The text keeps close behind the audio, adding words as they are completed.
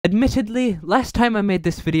Admittedly, last time I made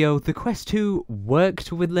this video, the Quest 2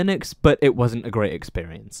 worked with Linux, but it wasn't a great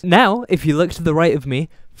experience. Now, if you look to the right of me,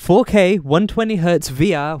 4K 120Hz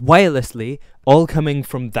VR wirelessly, all coming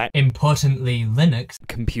from that importantly Linux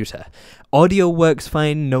computer. Audio works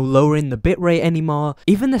fine, no lowering the bitrate anymore,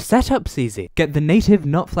 even the setup's easy. Get the native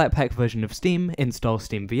not Flatpak version of Steam, install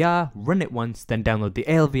Steam VR, run it once, then download the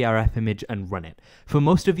ALVR Appimage and run it. For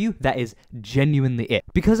most of you, that is genuinely it.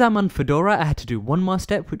 Because I'm on Fedora, I had to do one more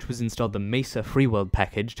step, which was install the Mesa FreeWorld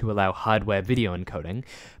package to allow hardware video encoding,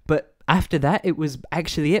 but after that, it was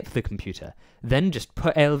actually it for the computer. Then just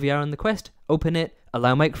put ALVR on the Quest, open it,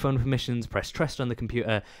 allow microphone permissions, press trust on the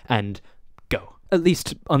computer, and go. At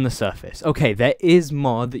least on the surface. Okay, there is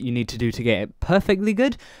more that you need to do to get it perfectly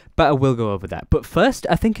good, but I will go over that. But first,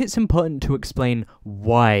 I think it's important to explain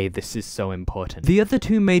why this is so important. The other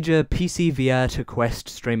two major PC VR to Quest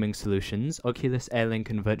streaming solutions, Oculus Air Link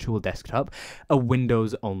and Virtual Desktop, are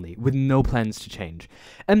Windows only, with no plans to change.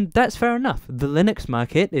 And that's fair enough. The Linux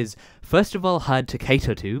market is, first of all, hard to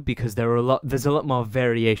cater to, because there's a lot more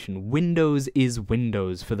variation. Windows is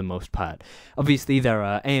Windows for the most part. Obviously, there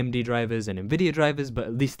are AMD drivers and NVIDIA drivers, but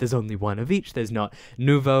at least there's only one of each. There's not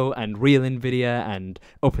Nouveau and real NVIDIA and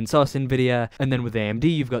open source NVIDIA, and then with AMD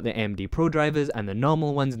you've got the AMD Pro drivers and the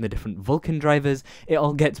normal ones and the different Vulkan drivers. It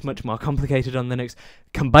all gets much more complicated on Linux.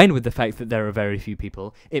 Combined with the fact that there are very few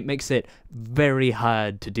people, it makes it very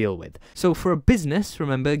hard to deal with. So for a business,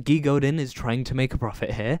 remember, Encoding is trying to make a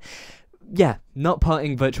profit here. Yeah, not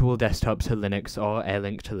porting Virtual Desktop to Linux or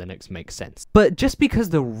Airlink to Linux makes sense. But just because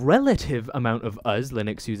the relative amount of us,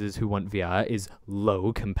 Linux users who want VR, is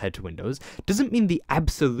low compared to Windows, doesn't mean the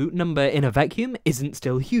absolute number in a vacuum isn't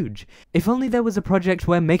still huge. If only there was a project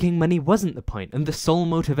where making money wasn't the point, and the sole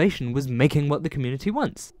motivation was making what the community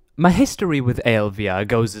wants. My history with ALVR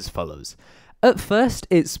goes as follows. At first,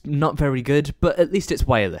 it's not very good, but at least it's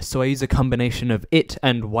wireless, so I use a combination of it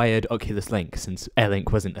and wired Oculus Link, since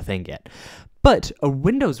AirLink wasn't a thing yet. But a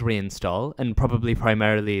Windows reinstall, and probably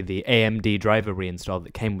primarily the AMD driver reinstall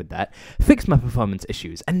that came with that, fixed my performance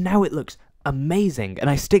issues, and now it looks amazing, and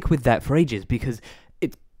I stick with that for ages because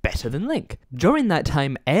it's better than Link. During that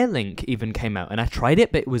time, AirLink even came out, and I tried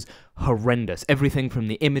it, but it was horrendous. Everything from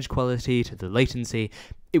the image quality to the latency,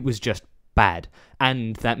 it was just bad,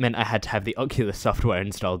 and that meant I had to have the Oculus software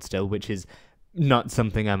installed still, which is not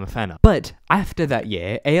something I'm a fan of. But after that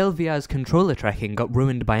year, ALVR's controller tracking got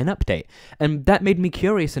ruined by an update, and that made me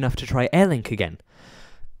curious enough to try AirLink again.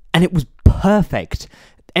 And it was perfect.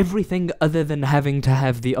 Everything other than having to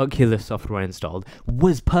have the Oculus software installed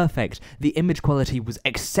was perfect. The image quality was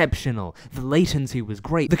exceptional. The latency was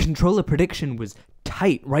great. The controller prediction was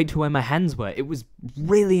tight, right to where my hands were. It was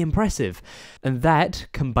really impressive. And that,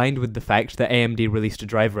 combined with the fact that AMD released a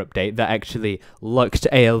driver update that actually locked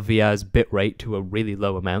ALVR's bitrate to a really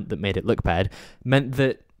low amount that made it look bad, meant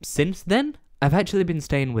that since then, I've actually been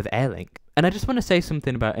staying with AirLink. And I just want to say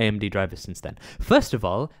something about AMD drivers since then. First of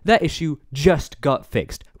all, that issue just got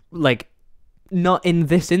fixed. Like, not in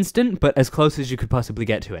this instant, but as close as you could possibly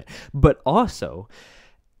get to it. But also,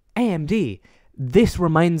 AMD, this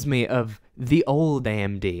reminds me of the old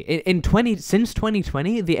AMD. Since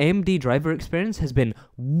 2020, the AMD driver experience has been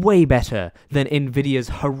way better than NVIDIA's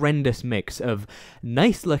horrendous mix of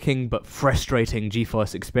nice-looking but frustrating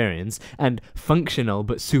GeForce experience and functional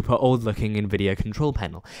but super old-looking NVIDIA control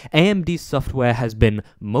panel. AMD's software has been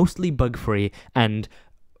mostly bug-free and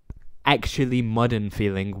actually modern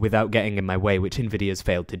feeling without getting in my way, which NVIDIA's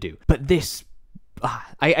failed to do. But this...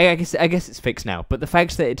 I guess it's fixed now, but the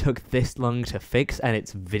fact that it took this long to fix and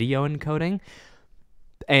it's video encoding,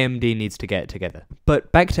 AMD needs to get it together.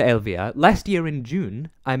 But back to ALVR, last year in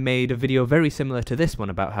June, I made a video very similar to this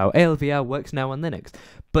one about how ALVR works now on Linux,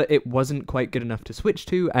 but it wasn't quite good enough to switch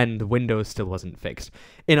to, and Windows still wasn't fixed.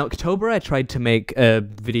 In October, I tried to make a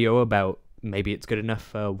video about maybe it's good enough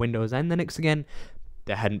for Windows and Linux again.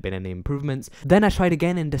 There hadn't been any improvements. Then I tried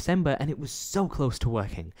again in December, and it was so close to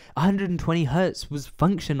working. 120Hz was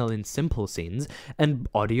functional in simple scenes, and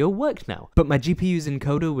audio worked now. But my GPU's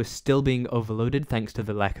encoder was still being overloaded thanks to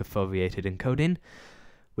the lack of foveated encoding.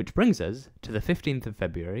 Which brings us to the 15th of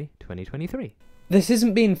February, 2023. This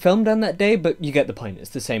isn't being filmed on that day, but you get the point. It's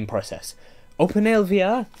the same process. Open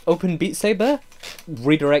ALVR, open Beatsaber,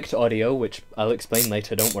 redirect audio, which I'll explain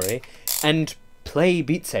later, don't worry, and play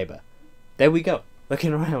Beatsaber. There we go.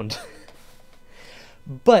 Looking around.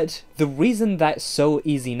 But the reason that's so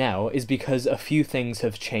easy now is because a few things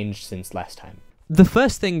have changed since last time. The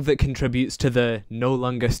first thing that contributes to the no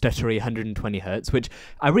longer stuttery 120Hz, which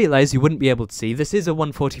I realise you wouldn't be able to see, this is a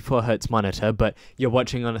 144Hz monitor, but you're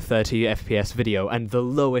watching on a 30 FPS video, and the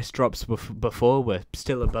lowest drops before were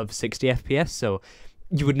still above 60 FPS, so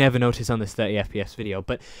you would never notice on this 30 FPS video,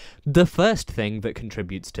 but the first thing that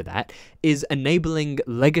contributes to that is enabling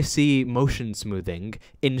legacy motion smoothing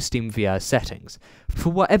in SteamVR settings. For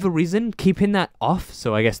whatever reason, keeping that off,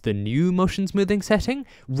 so I guess the new motion smoothing setting,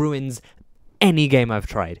 ruins any game I've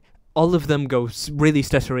tried. All of them go really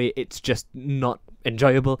stuttery, it's just not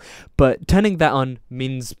enjoyable, but turning that on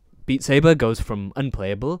means Beatsaber goes from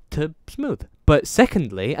unplayable to smooth. But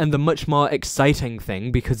secondly, and the much more exciting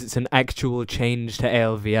thing, because it's an actual change to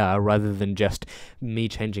ALVR rather than just me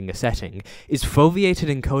changing a setting, is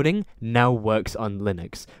foveated encoding now works on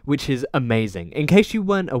Linux, which is amazing. In case you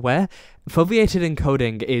weren't aware, foveated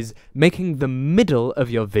encoding is making the middle of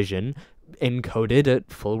your vision encoded at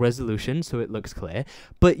full resolution so it looks clear,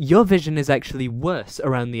 but your vision is actually worse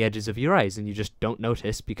around the edges of your eyes, and you just don't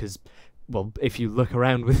notice because, well, if you look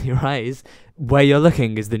around with your eyes, where you're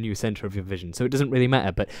looking is the new center of your vision, so it doesn't really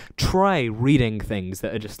matter. But try reading things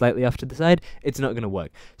that are just slightly off to the side, it's not going to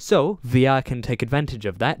work. So VR can take advantage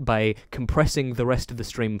of that by compressing the rest of the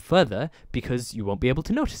stream further, because you won't be able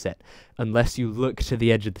to notice it unless you look to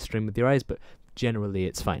the edge of the stream with your eyes, but generally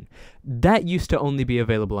it's fine. That used to only be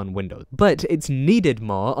available on Windows, but it's needed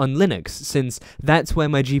more on Linux, since that's where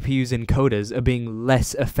my GPU's encoders are being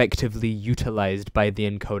less effectively utilized by the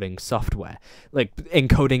encoding software. Like,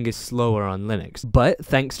 encoding is slower on Linux, but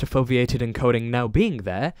thanks to foveated encoding now being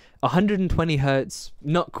there, 120Hz,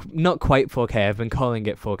 not quite 4K, I've been calling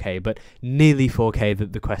it 4K, but nearly 4K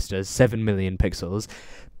that the Quest does, 7 million pixels,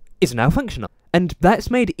 is now functional. And that's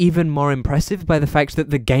made even more impressive by the fact that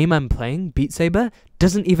the game I'm playing, Beatsaber,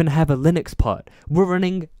 doesn't even have a Linux port. We're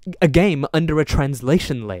running a game under a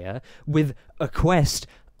translation layer with a Quest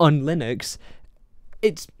on Linux.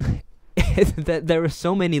 It's... there are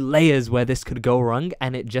so many layers where this could go wrong,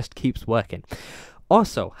 and it just keeps working.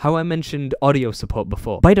 Also, how I mentioned audio support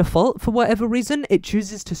before. By default, for whatever reason, it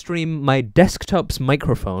chooses to stream my desktop's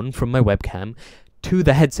microphone from my webcam to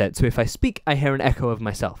the headset, so if I speak, I hear an echo of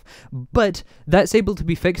myself. But that's able to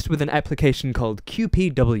be fixed with an application called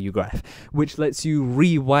QPWGraph, which lets you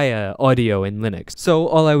rewire audio in Linux. So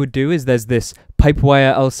all I would do is there's this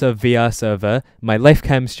Pipewire Ulsa VR server, my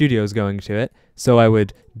LifeCam Studio's going to it, so I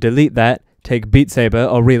would delete that, take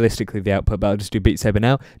Beatsaber, or realistically the output, but I'll just do Beatsaber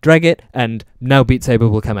now, drag it, and now Beatsaber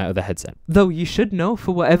will come out of the headset. Though you should know,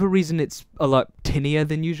 for whatever reason it's a lot tinnier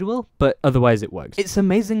than usual, but otherwise it works. It's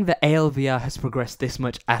amazing that ALVR has progressed this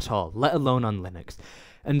much at all, let alone on Linux.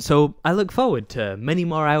 And so I look forward to many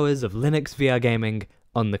more hours of Linux VR gaming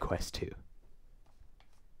on the Quest 2.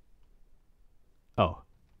 Oh,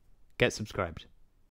 get subscribed.